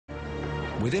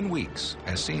Within weeks,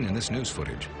 as seen in this news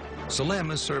footage, Salem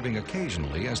is serving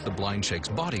occasionally as the blind sheikh's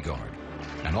bodyguard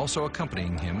and also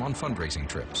accompanying him on fundraising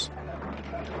trips.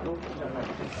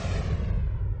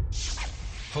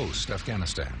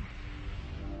 Post-Afghanistan.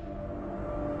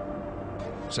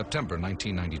 September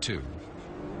 1992.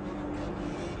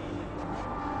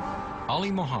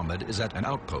 Ali Mohammed is at an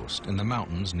outpost in the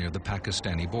mountains near the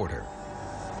Pakistani border.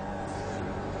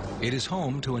 It is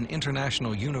home to an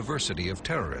international university of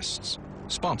terrorists,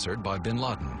 sponsored by bin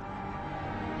Laden.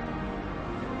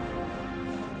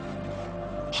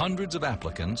 Hundreds of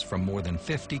applicants from more than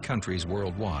 50 countries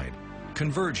worldwide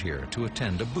converge here to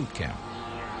attend a boot camp.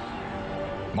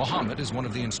 Mohammed is one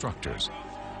of the instructors.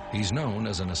 He's known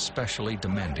as an especially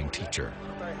demanding teacher.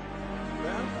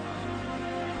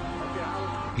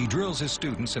 He drills his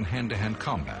students in hand-to-hand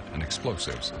combat and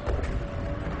explosives.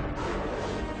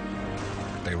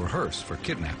 They rehearse for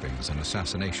kidnappings and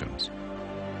assassinations.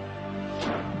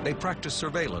 They practice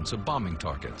surveillance of bombing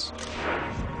targets.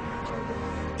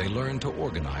 They learn to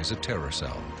organize a terror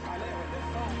cell.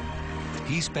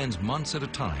 He spends months at a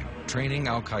time training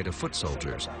Al-Qaeda foot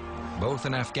soldiers, both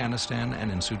in Afghanistan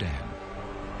and in Sudan.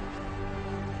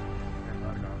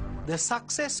 The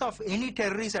success of any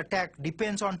terrorist attack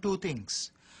depends on two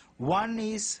things. One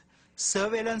is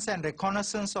surveillance and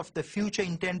reconnaissance of the future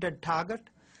intended target.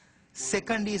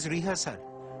 Second is rehearsal.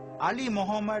 Ali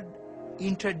Mohammed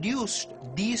introduced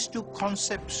these two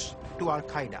concepts to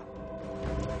Al-Qaeda.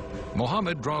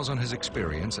 Mohammed draws on his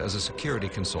experience as a security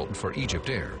consultant for Egypt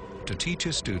Air to teach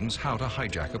his students how to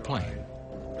hijack a plane.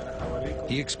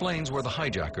 He explains where the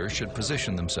hijackers should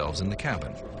position themselves in the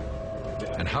cabin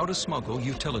and how to smuggle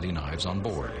utility knives on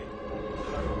board.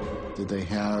 Did they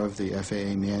have the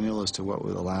FAA manual as to what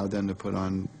would allow them to put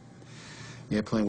on the airplane?